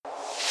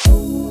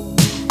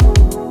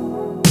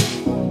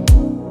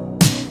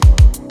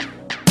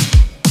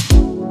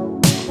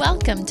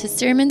Welcome to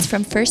Sermons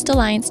from First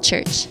Alliance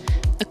Church,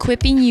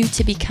 equipping you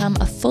to become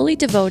a fully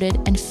devoted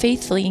and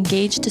faithfully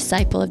engaged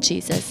disciple of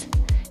Jesus.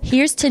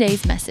 Here's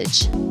today's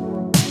message.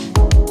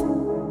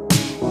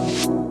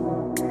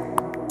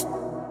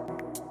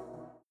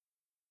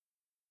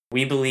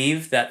 We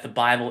believe that the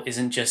Bible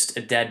isn't just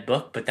a dead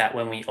book, but that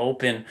when we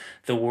open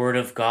the Word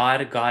of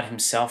God, God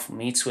Himself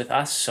meets with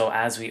us. So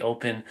as we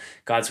open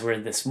God's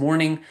Word this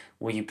morning,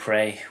 will you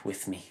pray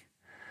with me?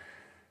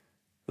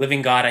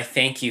 Living God, I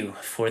thank you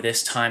for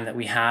this time that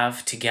we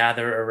have to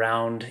gather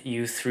around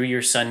you through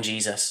your Son,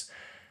 Jesus.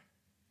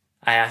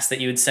 I ask that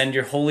you would send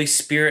your Holy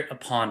Spirit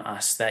upon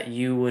us, that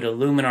you would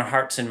illumine our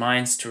hearts and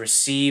minds to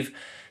receive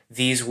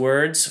these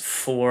words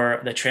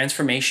for the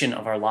transformation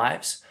of our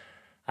lives.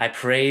 I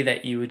pray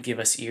that you would give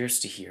us ears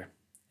to hear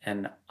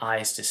and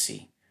eyes to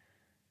see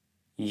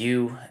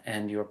you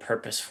and your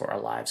purpose for our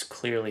lives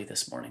clearly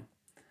this morning.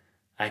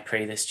 I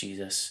pray this,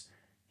 Jesus,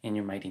 in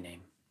your mighty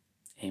name.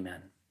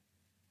 Amen.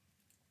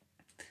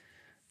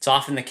 It's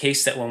often the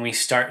case that when we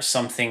start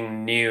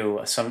something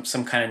new, some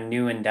kind of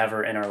new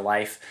endeavor in our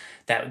life,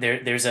 that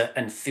there's an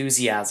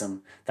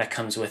enthusiasm that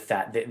comes with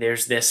that.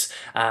 There's this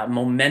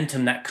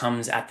momentum that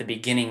comes at the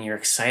beginning. You're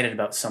excited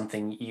about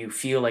something. You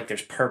feel like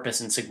there's purpose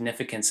and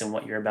significance in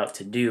what you're about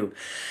to do.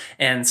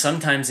 And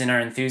sometimes in our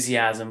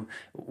enthusiasm,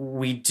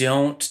 we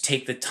don't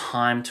take the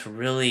time to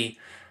really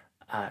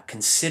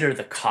consider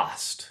the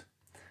cost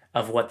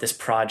of what this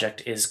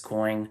project is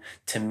going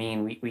to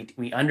mean.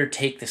 We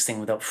undertake this thing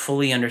without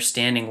fully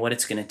understanding what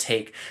it's going to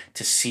take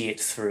to see it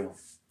through.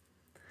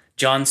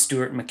 John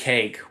Stuart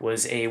McCaig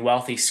was a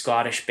wealthy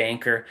Scottish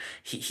banker.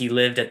 He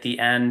lived at the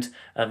end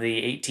of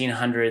the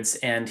 1800s,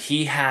 and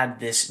he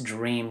had this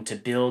dream to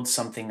build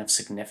something of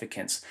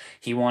significance.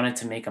 He wanted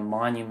to make a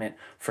monument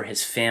for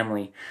his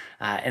family,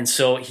 and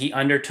so he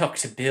undertook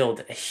to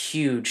build a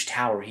huge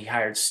tower. He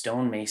hired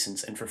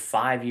stonemasons, and for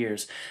 5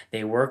 years,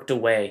 they worked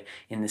away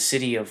in the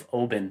city of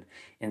Oban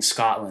in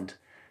Scotland.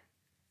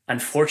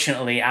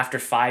 Unfortunately, after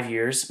 5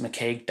 years,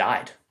 McCaig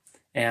died.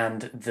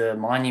 And the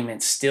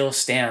monument still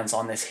stands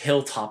on this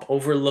hilltop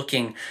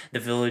overlooking the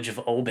village of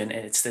Oban.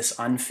 And it's this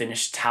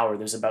unfinished tower.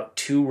 There's about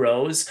 2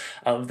 rows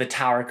of the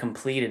tower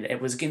completed.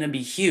 It was going to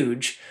be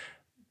huge,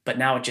 but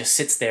now it just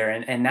sits there.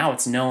 And now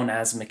it's known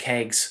as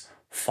McCaig's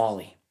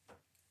Folly.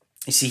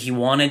 You see, he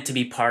wanted to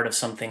be part of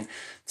something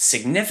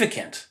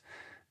significant,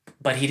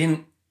 but he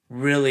didn't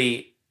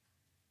really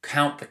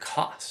count the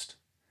cost.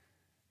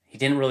 He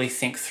didn't really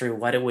think through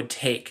what it would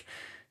take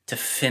to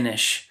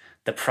finish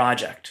the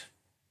project.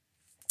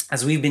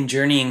 As we've been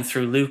journeying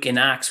through Luke and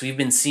Acts, we've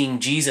been seeing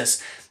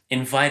Jesus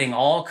inviting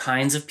all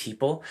kinds of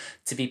people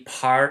to be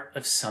part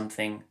of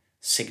something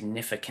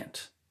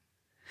significant.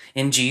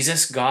 In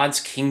Jesus, God's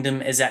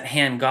kingdom is at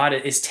hand. God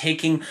is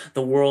taking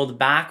the world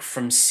back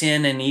from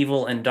sin and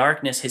evil and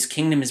darkness. His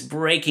kingdom is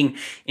breaking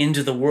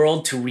into the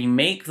world to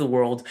remake the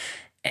world,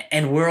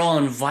 and we're all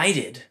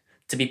invited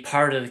to be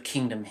part of the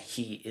kingdom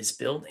He is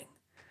building.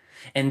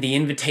 And the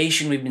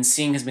invitation we've been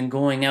seeing has been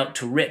going out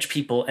to rich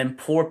people and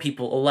poor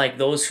people alike,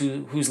 those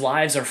whose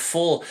lives are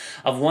full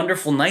of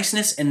wonderful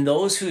niceness and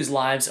those whose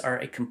lives are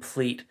a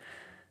complete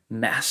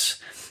mess.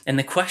 And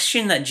the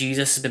question that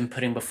Jesus has been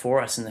putting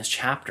before us in this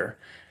chapter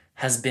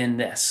has been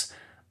this: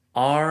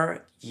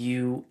 are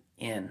you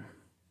in?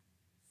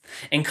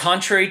 And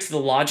contrary to the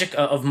logic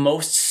of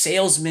most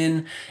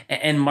salesmen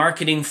and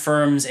marketing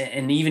firms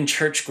and even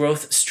church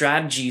growth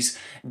strategies,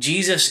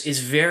 Jesus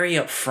is very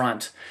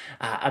upfront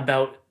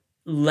about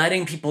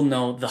letting people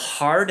know the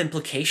hard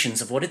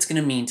implications of what it's going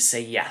to mean to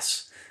say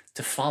yes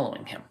to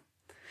following Him.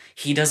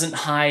 He doesn't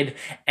hide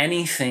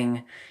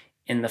anything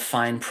in the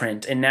fine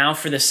print. And now,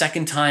 for the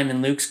second time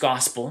in Luke's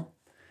gospel,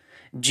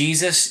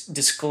 Jesus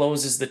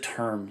discloses the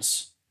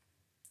terms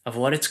of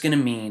what it's going to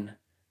mean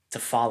to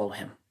follow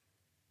Him.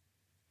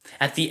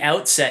 At the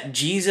outset,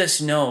 Jesus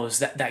knows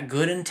that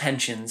good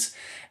intentions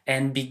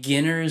and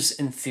beginner's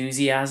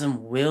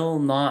enthusiasm will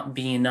not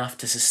be enough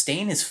to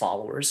sustain His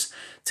followers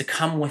to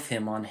come with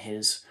Him on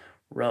His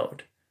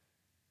road.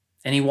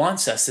 And He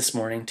wants us this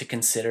morning to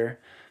consider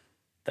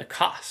the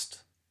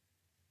cost.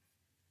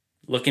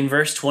 Look in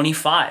verse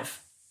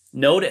 25.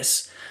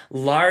 Notice,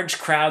 large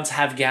crowds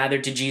have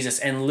gathered to Jesus,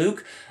 and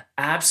Luke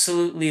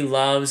absolutely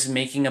loves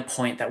making a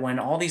point that when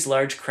all these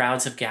large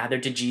crowds have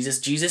gathered to Jesus,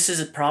 Jesus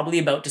is probably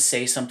about to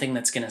say something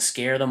that's going to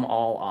scare them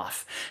all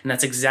off. And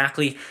that's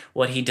exactly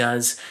what He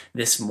does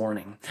this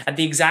morning. At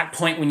the exact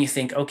point when you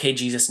think, okay,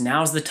 Jesus,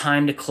 now's the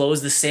time to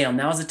close the sale.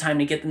 Now's the time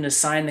to get them to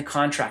sign the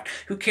contract.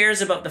 Who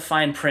cares about the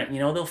fine print?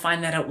 They'll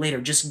find that out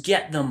later. Just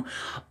get them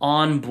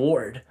on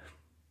board.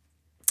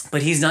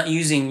 But He's not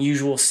using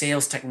usual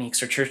sales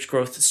techniques or church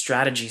growth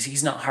strategies.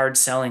 He's not hard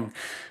selling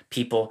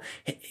people.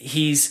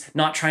 He's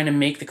not trying to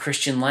make the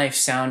Christian life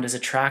sound as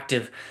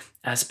attractive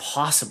as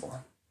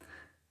possible.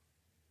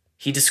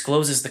 He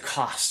discloses the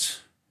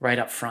cost right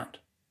up front.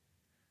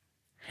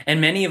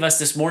 And many of us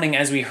this morning,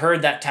 as we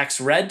heard that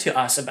text read to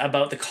us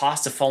about the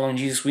cost of following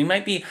Jesus, we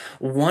might be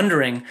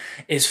wondering,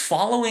 is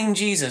following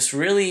Jesus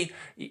really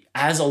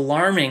as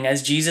alarming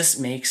as Jesus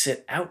makes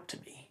it out to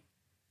be?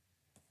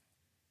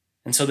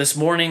 And so this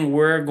morning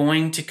we're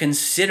going to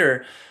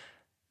consider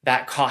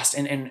that cost,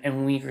 and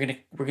we're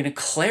going to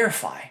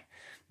clarify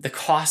the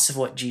cost of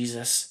what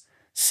Jesus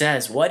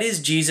says. What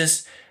is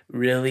Jesus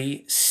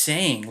really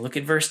saying? Look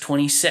at verse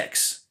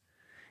 26.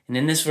 And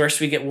in this verse,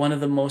 we get one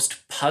of the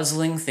most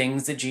puzzling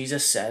things that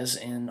Jesus says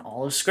in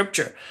all of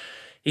Scripture.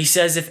 He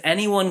says, if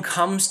anyone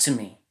comes to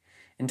me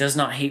and does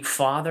not hate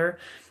father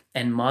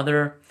and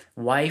mother,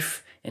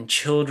 wife and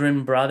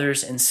children,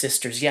 brothers and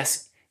sisters,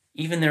 yes,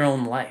 even their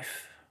own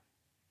life,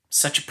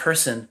 such a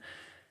person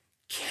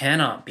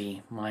cannot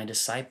be my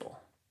disciple.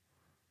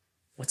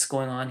 What's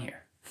going on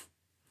here?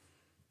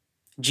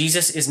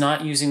 Jesus is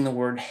not using the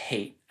word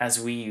hate as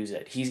we use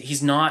it.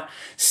 He's not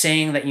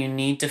saying that you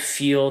need to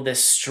feel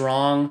this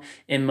strong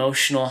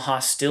emotional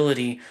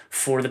hostility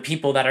for the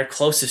people that are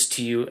closest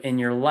to you in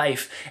your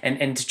life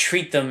and to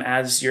treat them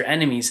as your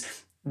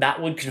enemies.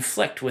 That would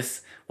conflict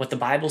with what the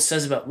Bible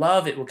says about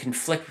love. It will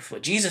conflict with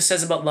what Jesus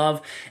says about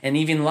love and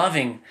even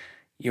loving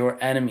your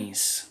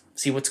enemies.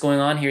 See, what's going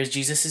on here is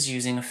Jesus is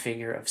using a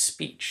figure of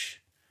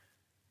speech.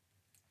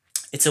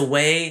 It's a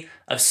way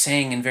of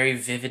saying in very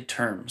vivid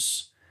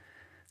terms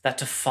that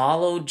to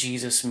follow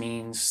Jesus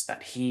means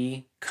that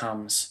he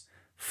comes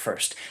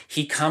first.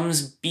 He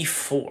comes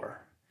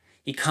before.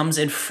 He comes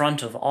in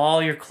front of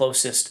all your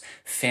closest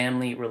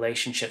family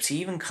relationships.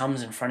 He even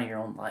comes in front of your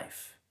own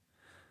life.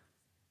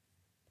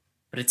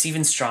 But it's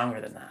even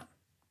stronger than that.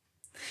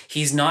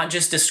 He's not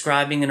just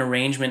describing an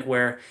arrangement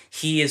where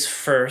he is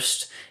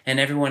first and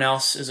everyone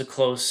else is a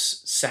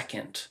close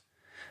second.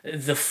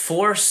 The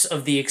force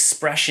of the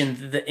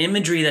expression, the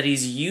imagery that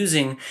he's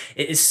using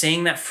is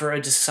saying that for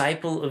a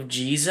disciple of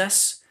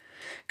Jesus,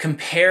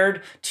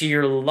 compared to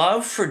your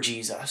love for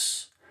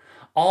Jesus,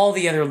 all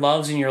the other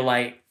loves in your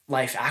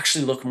life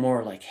actually look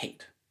more like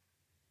hate.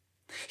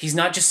 He's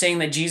not just saying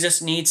that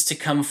Jesus needs to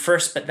come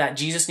first, but that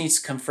Jesus needs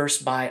to come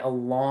first by a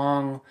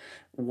long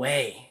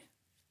way.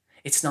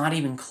 It's not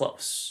even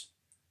close.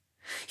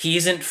 He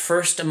isn't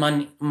first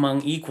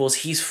among equals.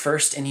 He's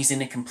first, and he's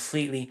in a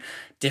completely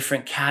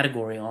different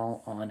category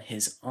all on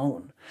his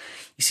own.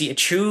 You see, a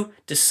true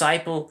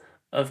disciple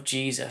of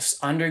Jesus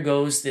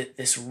undergoes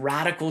this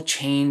radical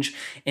change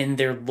in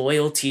their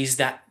loyalties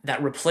that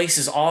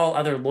replaces all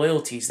other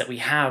loyalties that we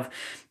have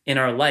in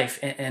our life.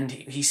 And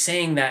he's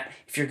saying that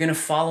if you're going to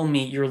follow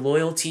me, your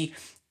loyalty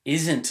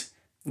isn't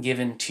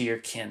given to your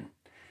kin.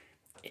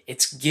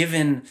 It's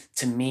given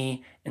to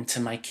me and to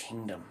my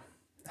kingdom.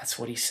 That's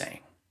what he's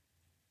saying.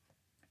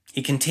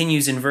 He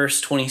continues in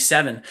verse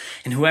 27,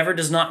 and whoever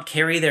does not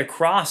carry their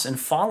cross and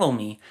follow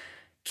me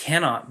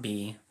cannot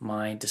be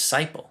my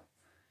disciple.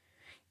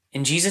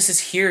 And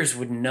Jesus' hearers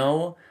would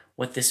know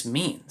what this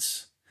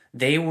means.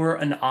 They were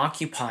an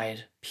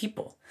occupied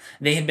people.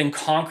 They had been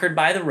conquered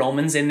by the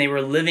Romans and they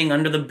were living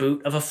under the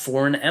boot of a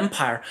foreign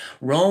empire.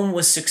 Rome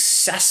was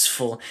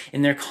successful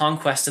in their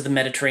conquest of the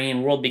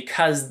Mediterranean world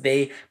because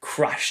they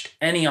crushed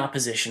any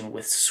opposition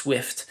with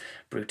swift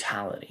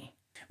brutality.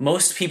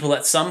 Most people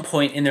at some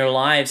point in their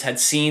lives had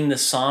seen the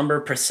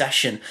somber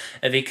procession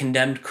of a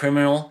condemned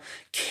criminal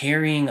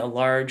carrying a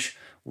large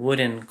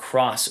wooden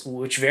cross,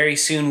 which very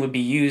soon would be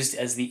used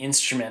as the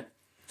instrument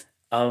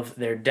of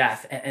their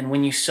death. And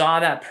when you saw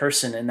that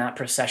person in that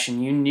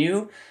procession, you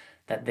knew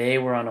that they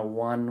were on a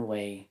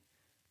one-way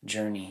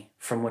journey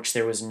from which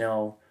there was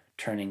no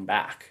turning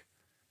back.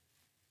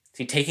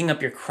 See, taking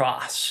up your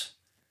cross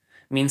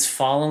means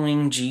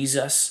following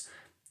Jesus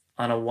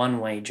on a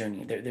one-way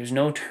journey. There's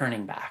no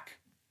turning back.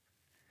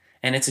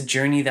 And it's a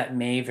journey that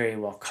may very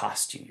well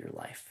cost you your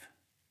life.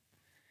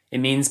 It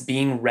means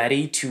being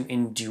ready to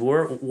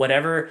endure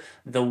whatever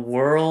the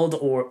world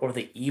or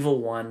the evil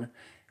one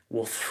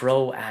will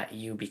throw at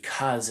you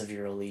because of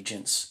your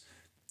allegiance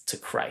to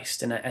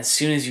Christ. And as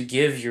soon as you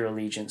give your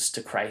allegiance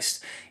to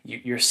Christ,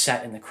 you're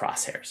set in the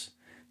crosshairs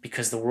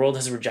because the world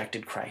has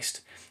rejected Christ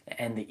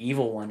and the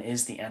evil one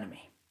is the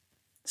enemy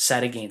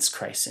set against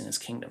Christ and his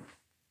kingdom.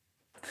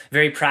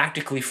 Very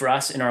practically for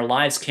us in our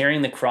lives,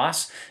 carrying the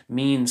cross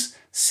means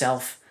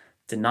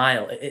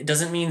self-denial. It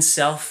doesn't mean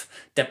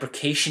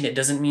self-deprecation. It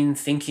doesn't mean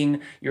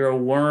thinking you're a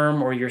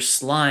worm or you're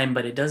slime,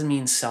 but it does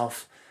mean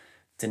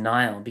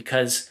self-denial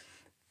because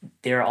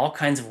there are all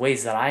kinds of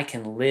ways that I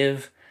can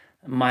live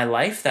my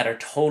life that are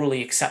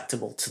totally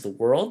acceptable to the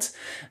world,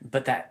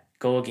 but that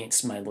go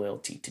against my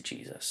loyalty to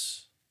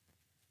Jesus.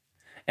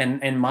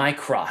 And my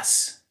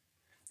cross,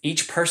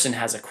 each person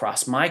has a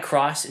cross. My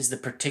cross is the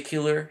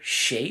particular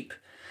shape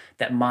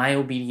that my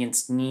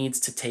obedience needs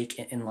to take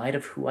in light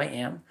of who I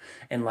am,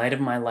 in light of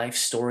my life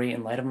story,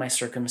 in light of my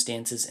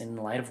circumstances, in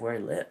light of where I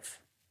live.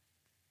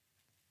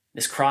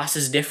 This cross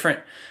is different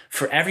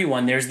for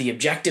everyone. There's the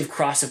objective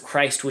cross of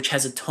Christ, which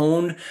has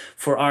atoned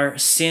for our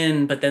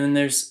sin, but then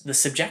there's the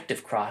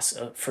subjective cross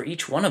for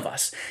each one of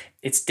us.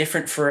 It's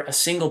different for a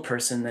single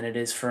person than it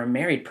is for a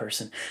married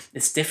person.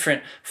 It's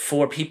different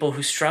for people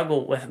who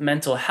struggle with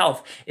mental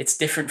health. It's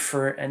different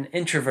for an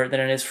introvert than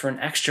it is for an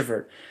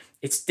extrovert.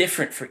 It's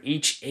different for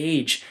each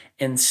age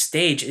and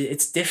stage.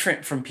 It's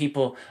different from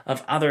people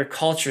of other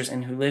cultures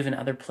and who live in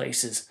other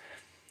places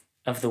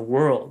of the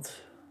world.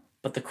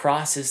 But the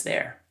cross is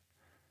there.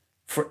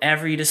 for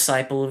every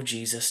disciple of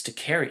Jesus to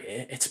carry.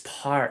 It's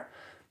part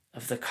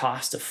of the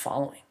cost of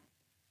following.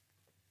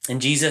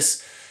 And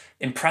Jesus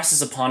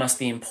impresses upon us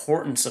the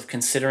importance of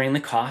considering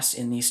the cost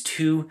in these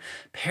two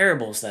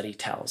parables that he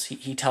tells.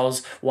 He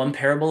tells one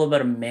parable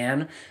about a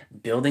man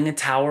building a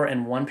tower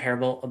and one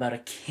parable about a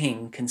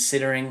king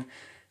considering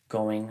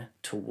going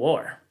to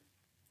war.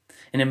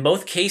 And in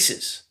both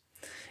cases,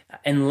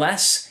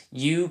 unless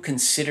you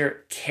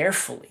consider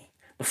carefully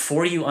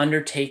before you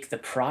undertake the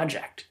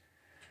project,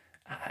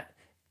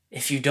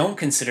 if you don't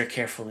consider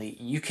carefully,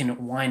 you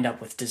can wind up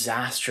with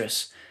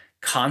disastrous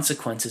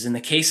consequences. In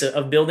the case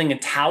of building a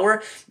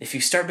tower, if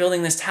you start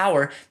building this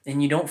tower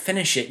and you don't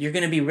finish it, you're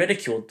going to be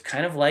ridiculed,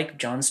 kind of like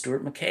John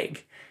Stuart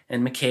McCaig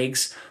and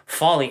McCaig's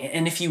Folly.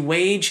 And if you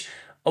wage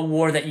a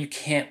war that you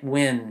can't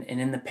win,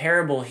 and in the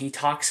parable he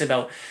talks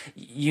about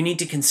you need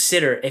to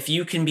consider if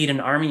you can beat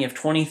an army of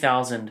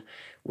 20,000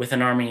 with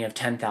an army of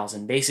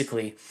 10,000.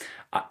 Basically,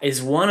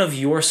 is one of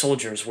your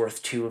soldiers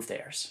worth two of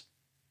theirs?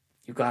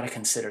 You got to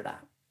consider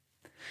that.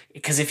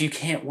 Because if you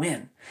can't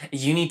win,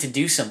 you need to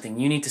do something.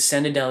 You need to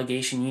send a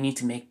delegation. You need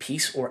to make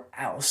peace, or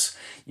else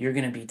you're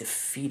going to be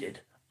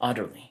defeated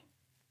utterly.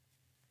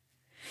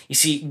 You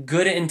see,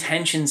 good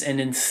intentions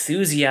and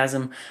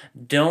enthusiasm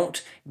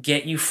don't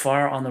get you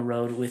far on the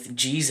road with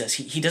Jesus.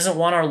 He doesn't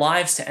want our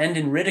lives to end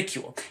in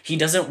ridicule. He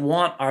doesn't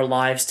want our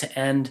lives to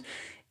end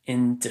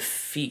in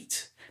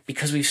defeat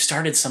because we've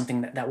started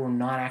something that we're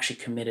not actually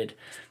committed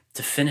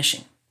to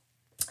finishing.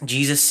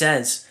 Jesus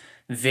says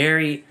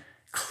very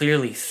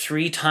clearly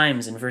 3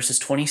 times in verses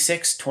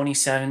 26,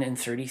 27, and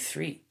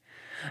 33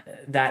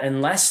 that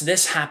unless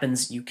this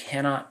happens, you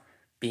cannot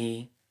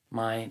be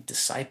my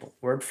disciple.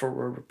 Word for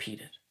word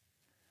repeated.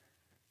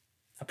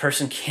 A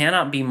person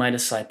cannot be my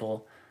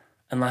disciple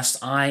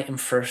unless I am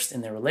first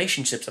in their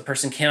relationships. A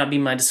person cannot be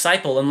my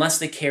disciple unless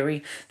they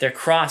carry their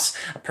cross.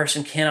 A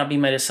person cannot be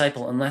my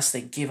disciple unless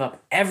they give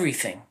up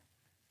everything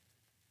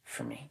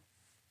for me.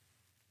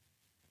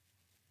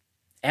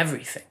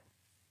 Everything.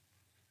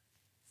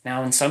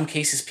 Now, in some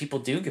cases, people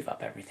do give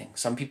up everything.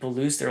 Some people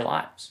lose their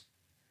lives.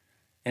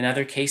 In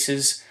other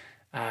cases,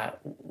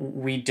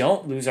 we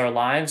don't lose our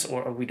lives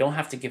or we don't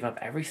have to give up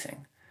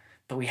everything,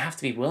 but we have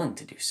to be willing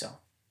to do so.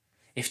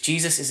 If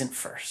Jesus isn't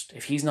first,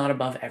 if he's not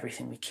above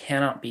everything, we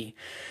cannot be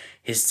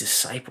his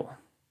disciple.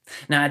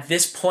 Now, at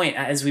this point,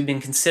 as we've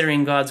been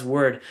considering God's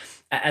word,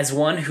 as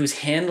one who's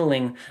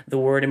handling the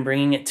word and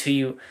bringing it to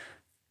you,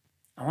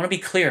 I want to be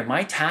clear.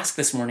 My task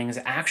this morning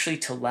is actually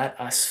to let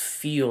us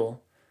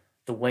feel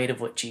the weight of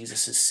what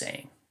Jesus is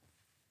saying.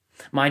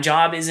 My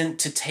job isn't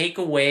to take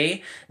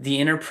away the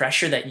inner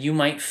pressure that you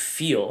might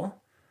feel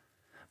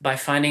by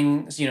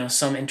finding,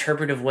 some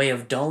interpretive way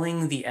of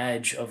dulling the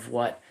edge of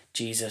what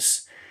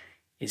Jesus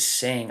is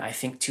saying. I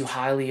think too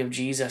highly of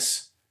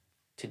Jesus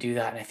to do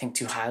that, and I think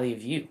too highly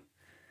of you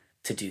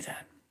to do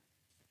that.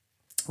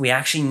 We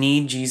actually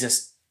need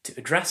Jesus to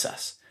address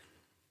us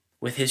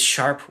with his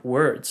sharp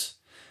words.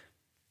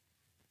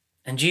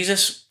 And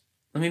Jesus,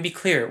 let me be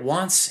clear,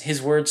 wants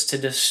his words to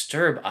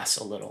disturb us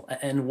a little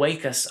and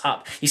wake us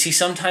up. You see,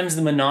 sometimes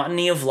the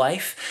monotony of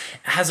life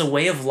has a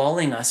way of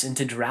lulling us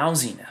into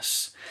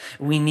drowsiness.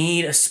 We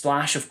need a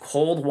splash of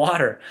cold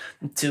water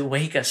to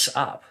wake us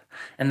up.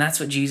 And that's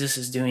what Jesus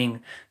is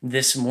doing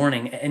this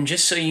morning. And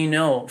just so you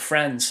know,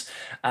 friends,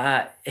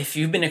 if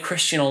you've been a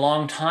Christian a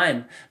long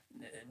time,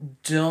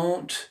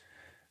 don't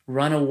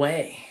run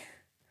away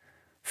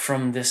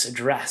from this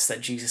address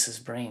that Jesus is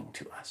bringing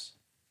to us.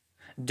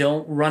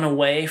 Don't run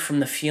away from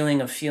the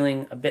feeling of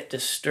feeling a bit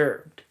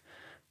disturbed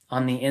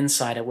on the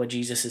inside at what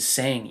Jesus is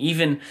saying.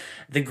 Even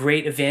the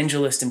great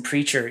evangelist and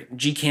preacher,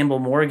 G. Campbell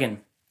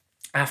Morgan,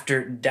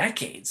 after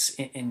decades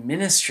in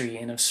ministry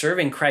and of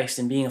serving Christ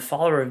and being a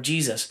follower of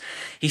Jesus,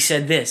 he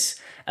said this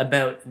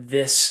about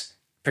this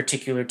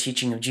particular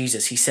teaching of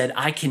Jesus. He said,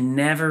 I can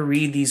never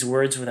read these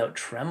words without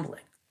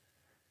trembling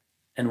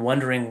and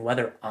wondering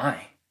whether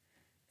I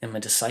am a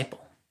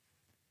disciple.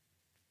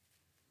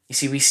 You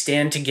see, we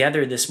stand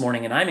together this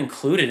morning, and I'm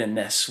included in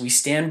this. We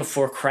stand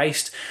before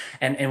Christ,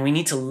 and we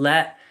need to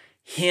let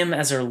him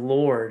as our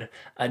Lord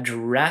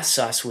address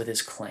us with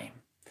his claim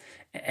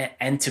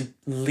and to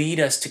lead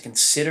us to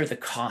consider the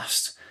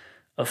cost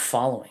of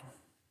following.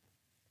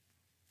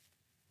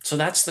 So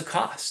that's the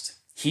cost.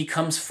 He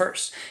comes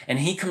first, and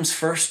he comes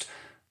first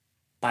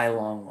by a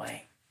long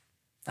way.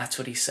 That's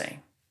what he's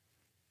saying.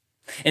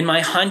 And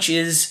my hunch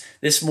is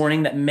this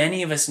morning that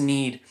many of us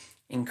need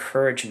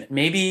encouragement.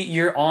 Maybe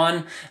you're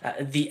on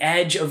the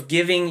edge of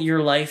giving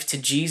your life to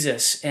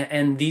Jesus,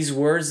 and these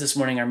words this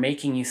morning are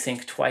making you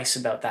think twice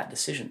about that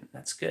decision.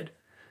 That's good.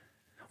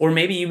 Or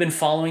maybe you've been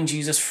following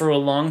Jesus for a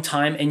long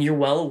time and you're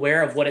well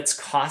aware of what it's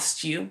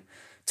cost you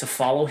to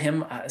follow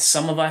him.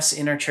 Some of us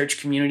in our church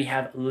community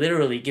have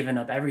literally given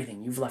up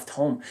everything. You've left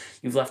home,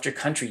 you've left your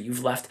country,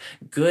 you've left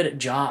good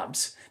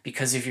jobs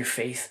because of your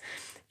faith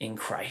in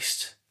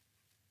Christ.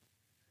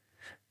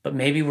 But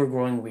maybe we're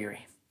growing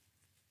weary.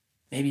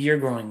 Maybe you're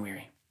growing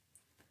weary.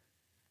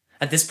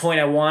 At this point,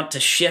 I want to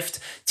shift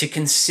to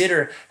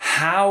consider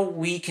how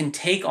we can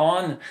take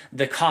on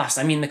the cost.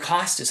 I mean, the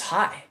cost is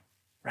high.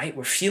 right?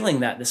 We're feeling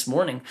that this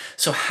morning.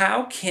 So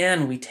how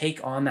can we take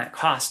on that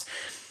cost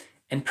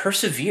and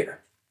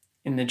persevere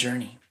in the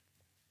journey?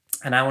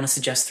 And I want to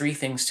suggest 3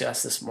 things to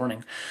us this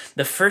morning.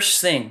 The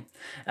first thing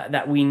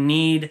that we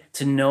need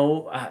to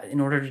know in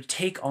order to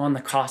take on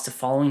the cost of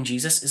following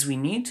Jesus is we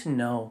need to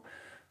know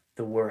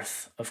the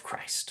worth of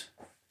Christ.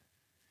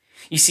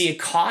 You see, a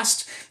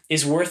cost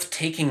is worth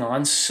taking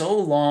on so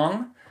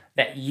long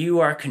that you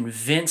are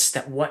convinced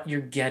that what you're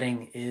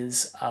getting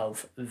is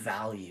of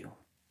value.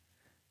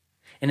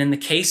 And in the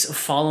case of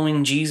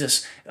following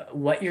Jesus,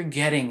 what you're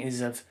getting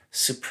is of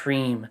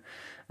supreme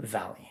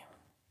value.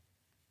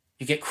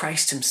 You get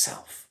Christ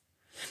himself.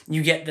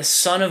 You get the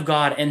Son of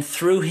God, and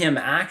through him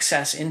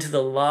access into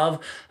the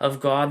love of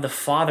God the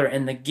Father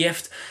and the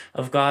gift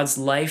of God's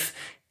life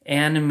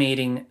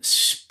animating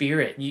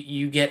spirit.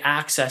 You get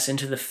access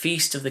into the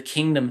feast of the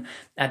kingdom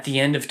at the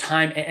end of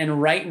time.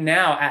 And right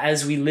now,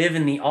 as we live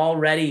in the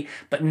already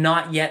but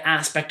not yet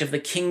aspect of the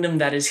kingdom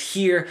that is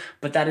here,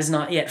 but that is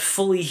not yet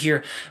fully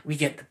here, we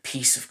get the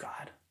peace of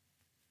God.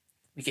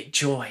 We get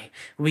joy,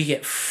 we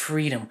get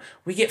freedom,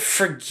 we get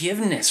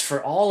forgiveness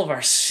for all of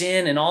our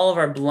sin and all of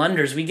our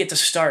blunders. We get to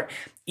start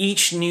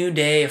each new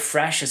day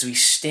afresh as we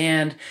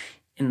stand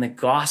in the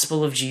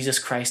gospel of Jesus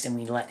Christ and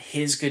we let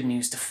his good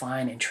news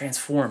define and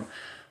transform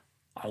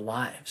our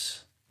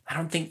lives. I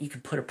don't think you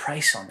can put a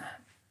price on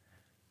that.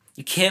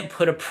 You can't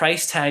put a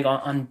price tag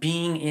on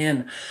being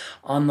in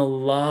on the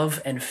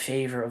love and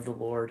favor of the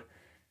Lord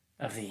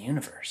of the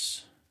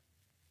universe.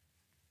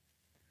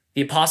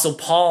 The Apostle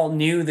Paul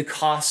knew the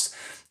cost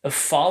of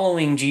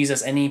following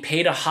Jesus, and he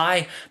paid a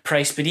high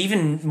price, but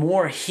even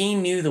more, he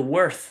knew the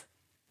worth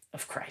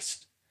of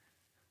Christ.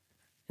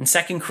 In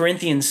 2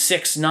 Corinthians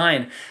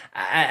 6:9,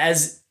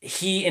 as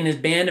he and his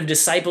band of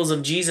disciples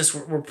of Jesus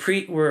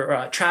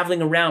were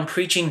traveling around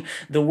preaching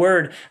the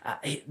word,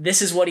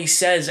 this is what he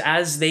says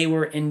as they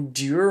were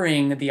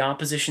enduring the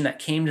opposition that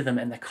came to them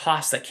and the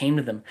cost that came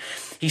to them.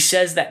 He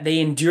says that they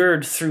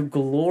endured through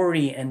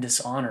glory and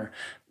dishonor,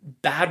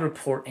 bad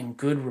report and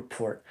good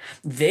report.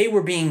 They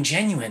were being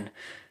genuine,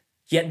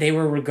 yet they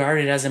were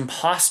regarded as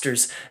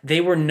impostors.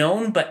 They were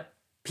known, but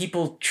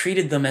people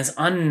treated them as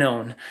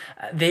unknown.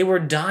 They were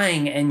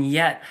dying and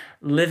yet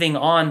living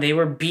on. They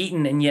were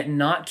beaten and yet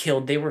not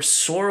killed. They were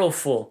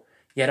sorrowful,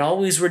 yet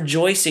always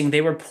rejoicing. They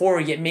were poor,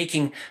 yet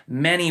making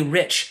many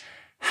rich,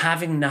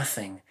 having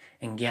nothing,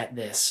 and get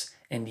this,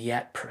 and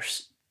yet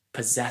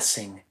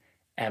possessing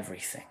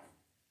everything.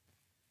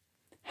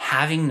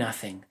 Having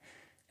nothing,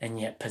 and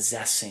yet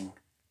possessing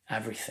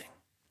everything.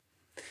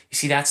 You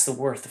see, that's the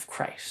worth of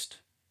Christ.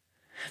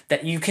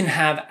 That you can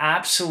have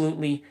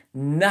absolutely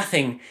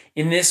nothing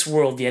in this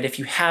world, yet if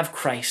you have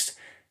Christ,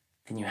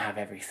 then you have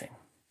everything.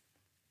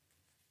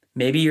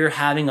 Maybe you're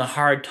having a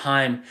hard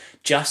time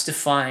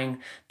justifying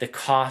the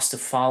cost of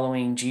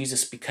following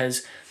Jesus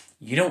because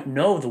you don't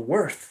know the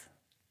worth.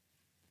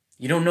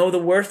 You don't know the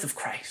worth of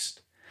Christ.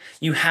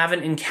 You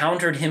haven't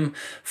encountered him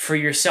for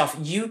yourself.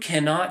 You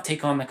cannot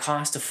take on the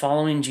cost of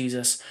following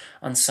Jesus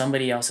on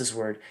somebody else's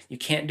word. You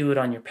can't do it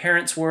on your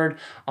parents' word,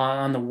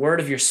 on the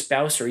word of your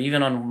spouse, or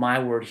even on my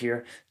word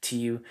here to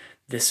you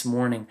this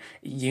morning.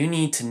 You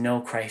need to know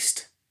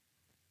Christ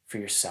for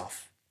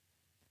yourself.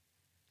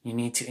 You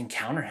need to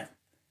encounter him.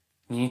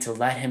 You need to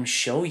let him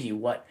show you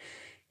what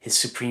his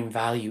supreme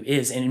value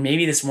is. And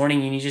maybe this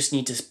morning you just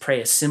need to pray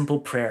a simple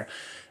prayer.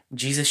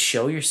 Jesus,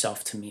 show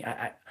yourself to me.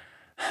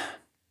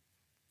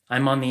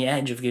 I'm on the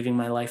edge of giving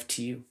my life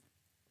to you.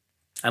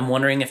 I'm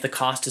wondering if the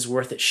cost is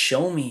worth it.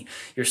 Show me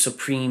your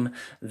supreme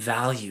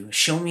value.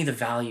 Show me the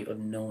value of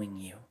knowing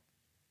you.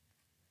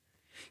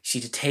 See,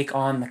 to take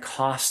on the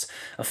cost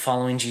of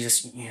following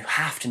Jesus, you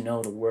have to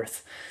know the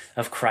worth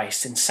of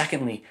Christ. And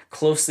secondly,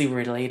 closely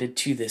related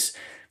to this,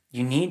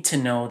 you need to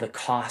know the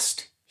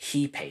cost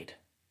he paid.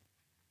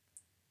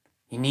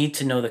 You need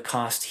to know the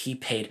cost he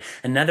paid.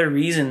 Another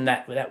reason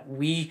that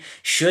we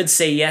should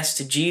say yes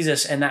to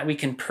Jesus and that we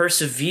can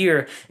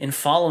persevere in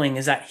following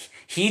is that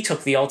he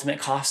took the ultimate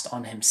cost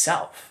on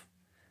himself.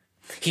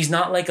 He's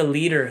not like a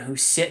leader who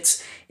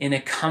sits in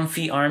a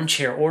comfy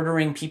armchair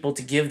ordering people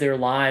to give their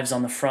lives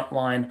on the front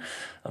line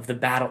of the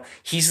battle.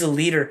 He's the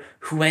leader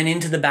who went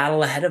into the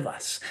battle ahead of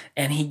us,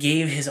 and he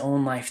gave his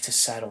own life to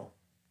settle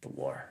the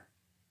war.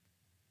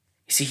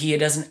 You see, he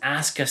doesn't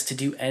ask us to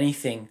do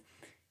anything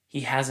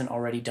he hasn't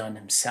already done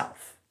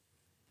himself.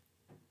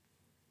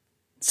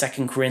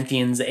 2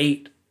 Corinthians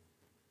 8,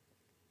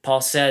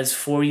 Paul says,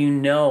 "For you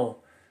know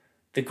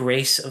the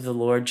grace of the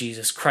Lord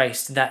Jesus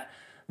Christ, that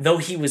though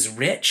he was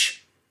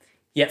rich,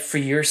 yet for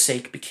your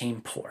sake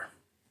became poor,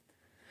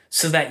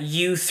 so that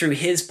you through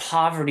his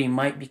poverty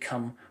might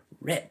become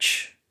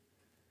rich."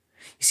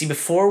 You see,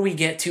 before we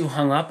get too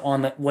hung up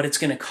on what it's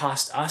going to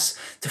cost us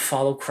to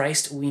follow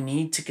Christ, we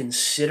need to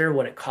consider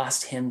what it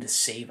cost him to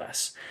save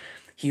us.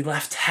 He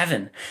left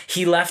heaven.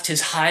 He left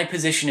his high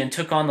position and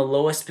took on the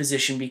lowest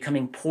position,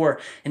 becoming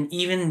poor and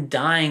even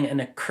dying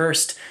an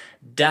accursed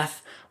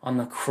death on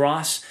the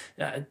cross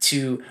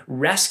to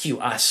rescue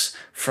us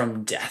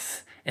from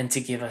death and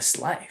to give us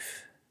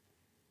life.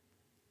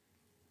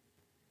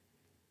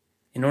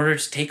 In order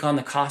to take on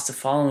the cost of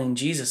following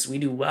Jesus, we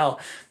do well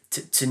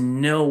to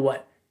know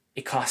what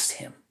it cost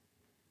him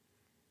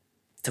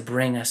to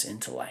bring us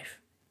into life.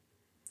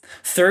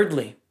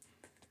 Thirdly,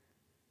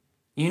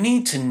 you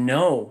need to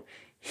know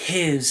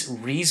his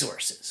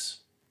resources.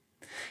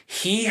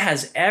 He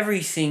has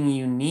everything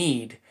you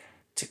need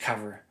to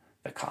cover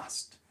the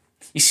cost.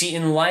 You see,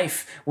 in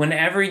life,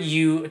 whenever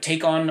you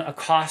take on a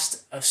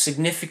cost of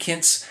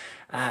significance,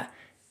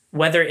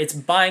 whether it's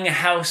buying a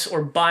house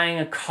or buying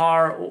a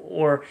car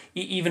or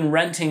even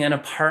renting an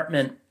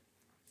apartment,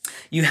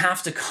 you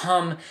have to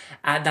come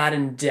at that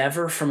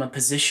endeavor from a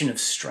position of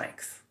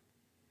strength,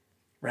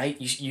 right?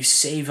 You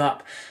save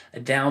up a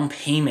down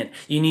payment.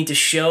 You need to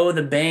show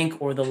the bank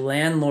or the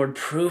landlord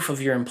proof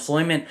of your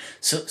employment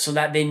so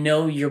that they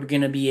know you're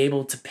going to be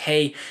able to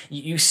pay.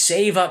 You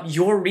save up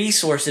your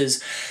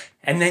resources,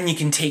 and then you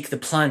can take the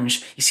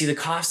plunge. You see, the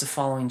cost of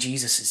following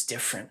Jesus is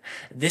different.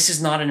 This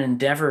is not an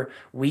endeavor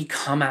we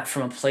come at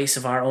from a place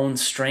of our own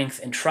strength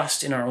and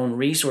trust in our own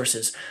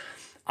resources.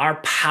 Our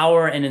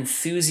power and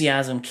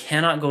enthusiasm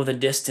cannot go the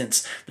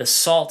distance. The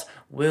salt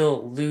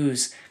will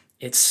lose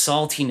its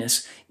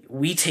saltiness.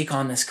 We take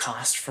on this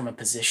cost from a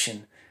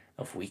position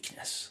of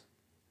weakness,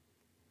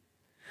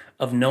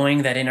 of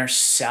knowing that in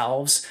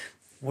ourselves,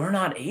 we're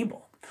not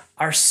able.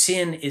 Our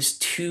sin is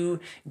too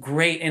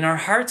great and our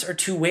hearts are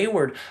too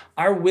wayward.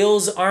 Our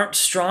wills aren't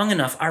strong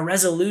enough. Our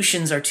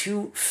resolutions are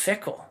too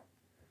fickle.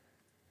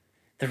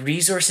 The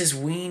resources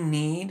we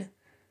need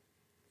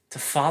to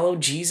follow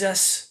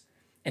Jesus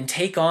and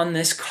take on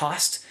this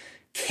cost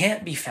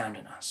can't be found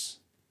in us.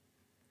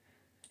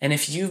 And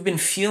if you've been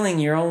feeling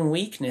your own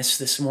weakness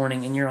this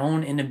morning and your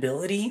own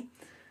inability,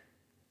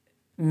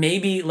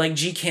 maybe like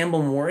G.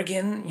 Campbell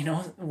Morgan,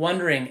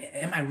 wondering,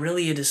 am I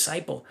really a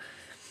disciple?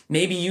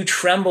 Maybe you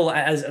tremble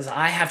as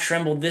I have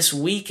trembled this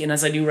week and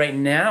as I do right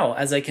now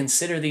as I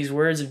consider these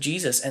words of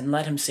Jesus and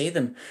let him say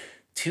them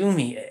to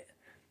me.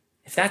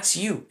 If that's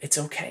you, it's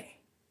okay.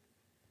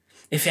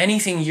 If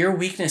anything, your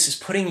weakness is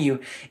putting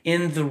you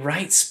in the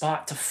right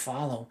spot to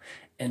follow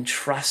and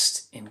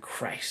trust in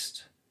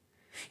Christ.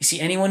 You see,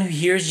 anyone who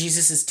hears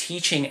Jesus'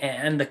 teaching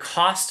and the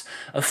cost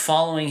of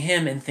following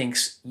him and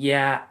thinks,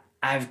 yeah,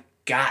 I've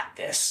got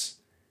this,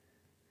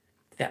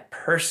 that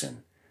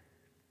person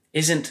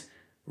isn't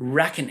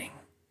reckoning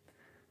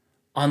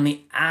on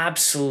the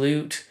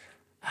absolute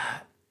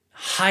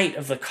height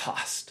of the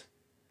cost.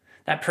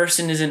 That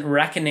person isn't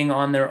reckoning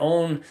on their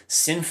own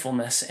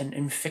sinfulness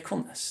and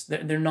fickleness.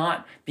 They're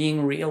not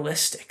being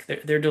realistic.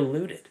 They're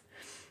deluded.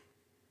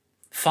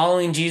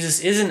 Following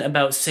Jesus isn't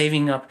about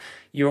saving up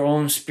your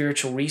own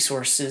spiritual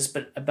resources,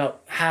 but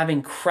about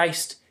having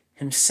Christ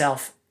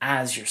himself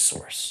as your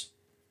source.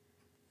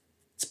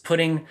 It's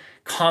putting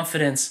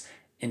confidence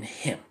in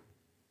him,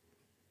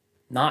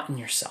 not in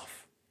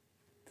yourself.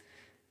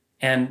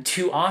 And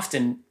too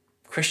often,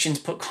 Christians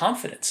put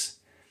confidence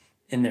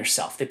in their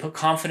self. They put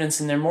confidence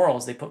in their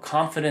morals. They put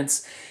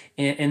confidence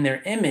in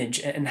their image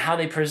and how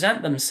they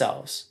present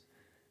themselves.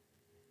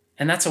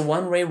 And that's a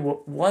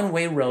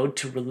one-way road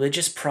to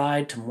religious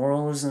pride, to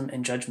moralism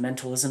and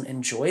judgmentalism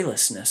and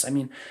joylessness. I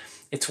mean,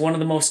 it's one of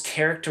the most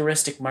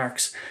characteristic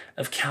marks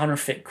of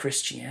counterfeit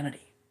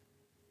Christianity.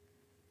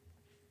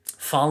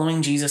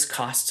 Following Jesus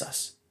costs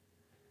us.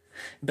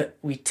 But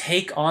we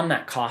take on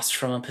that cost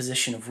from a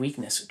position of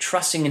weakness,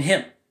 trusting in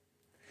him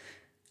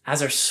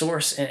as our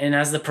source and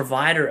as the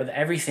provider of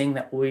everything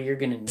that we're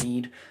going to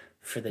need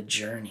for the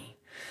journey.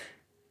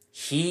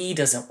 He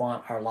doesn't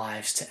want our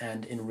lives to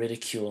end in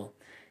ridicule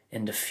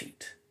and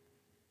defeat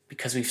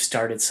because we've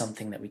started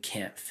something that we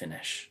can't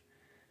finish.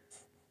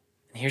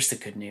 And here's the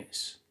good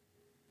news.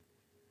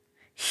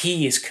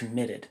 He is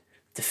committed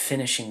to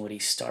finishing what he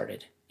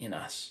started in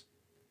us.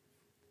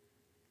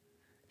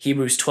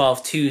 Hebrews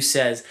 12:2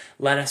 says,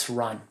 "Let us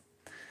run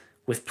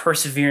with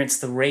perseverance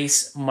the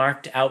race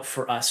marked out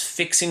for us,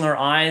 fixing our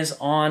eyes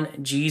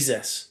on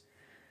Jesus,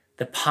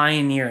 the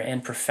pioneer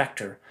and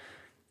perfecter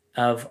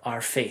of our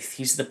faith."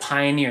 He's the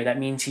pioneer. That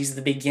means he's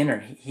the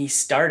beginner. He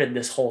started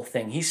this whole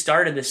thing. He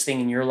started this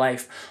thing in your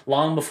life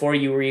long before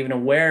you were even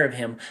aware of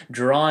him,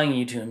 drawing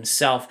you to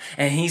himself.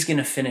 And he's going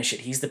to finish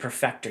it. He's the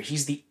perfecter.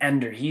 He's the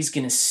ender. He's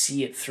going to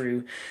see it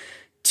through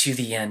to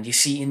the end. You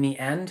see, in the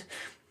end,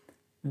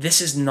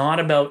 this is not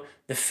about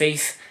the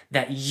faith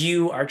that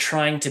you are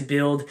trying to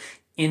build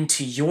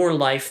into your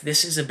life.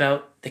 This is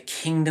about the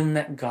kingdom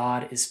that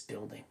God is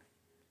building.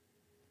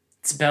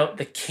 It's about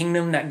the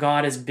kingdom that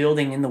God is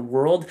building in the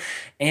world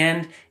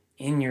and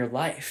in your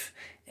life.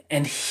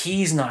 And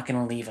he's not going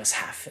to leave us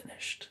half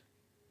finished.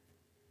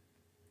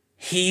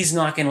 He's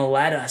not going to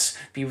let us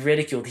be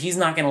ridiculed. He's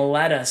not going to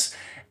let us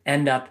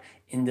end up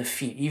in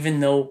defeat, even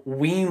though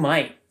we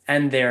might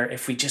end there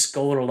if we just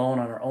go it alone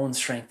on our own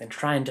strength and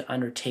trying to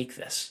undertake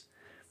this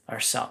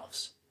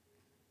ourselves.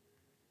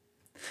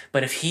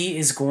 But if he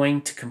is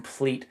going to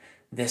complete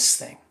this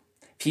thing,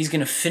 if he's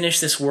going to finish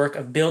this work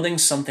of building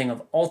something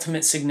of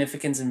ultimate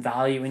significance and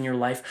value in your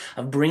life,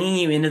 of bringing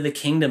you into the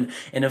kingdom,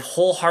 and of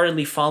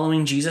wholeheartedly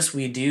following Jesus,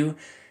 we do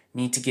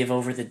need to give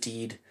over the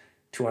deed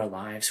to our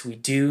lives. We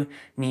do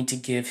need to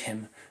give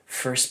him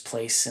first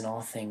place in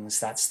all things.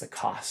 That's the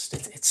cost.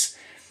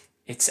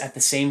 It's at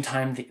the same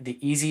time the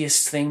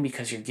easiest thing,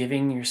 because you're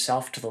giving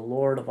yourself to the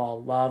Lord of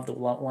all love, the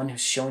one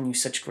who's shown you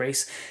such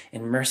grace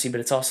and mercy, but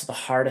it's also the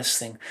hardest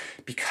thing,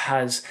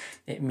 because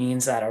it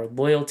means that our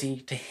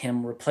loyalty to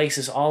him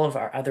replaces all of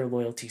our other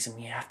loyalties, and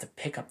we have to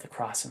pick up the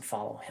cross and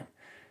follow him.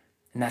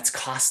 And that's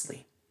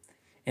costly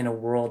in a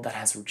world that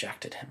has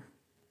rejected him.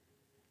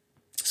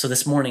 So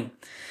this morning,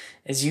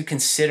 as you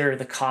consider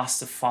the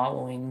cost of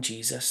following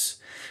Jesus,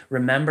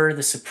 remember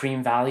the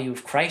supreme value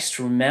of Christ.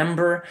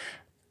 Remember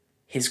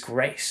his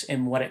grace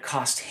and what it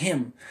cost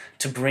him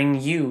to bring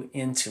you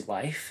into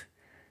life.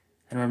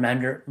 And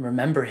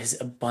remember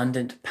his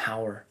abundant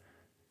power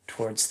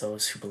towards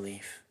those who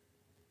believe.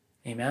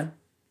 Amen?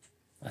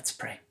 Let's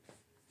pray.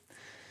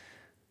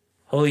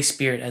 Holy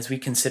Spirit, as we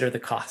consider the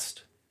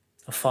cost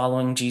of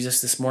following Jesus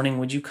this morning,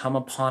 would you come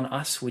upon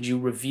us? Would you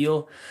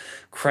reveal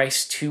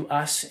Christ to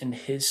us and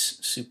his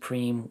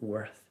supreme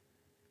worth?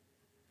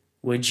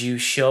 Would you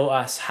show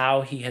us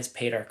how he has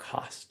paid our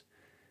cost?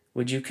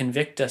 Would you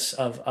convict us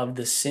of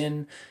the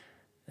sin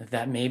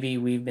that maybe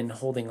we've been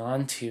holding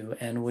on to?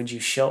 And would you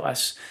show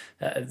us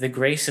the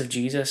grace of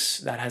Jesus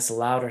that has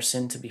allowed our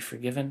sin to be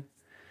forgiven?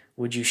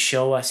 Would you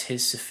show us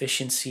his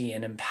sufficiency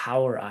and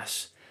empower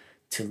us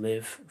to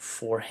live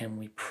for him?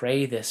 We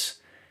pray this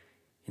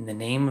in the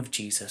name of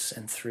Jesus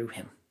and through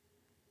him.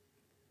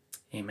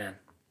 Amen.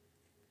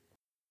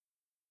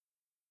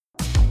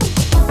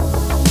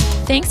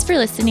 Thanks for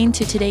listening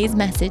to today's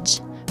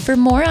message. For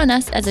more on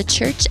us as a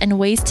church and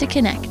ways to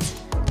connect,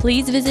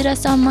 please visit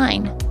us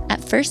online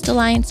at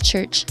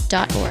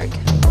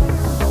firstalliancechurch.org.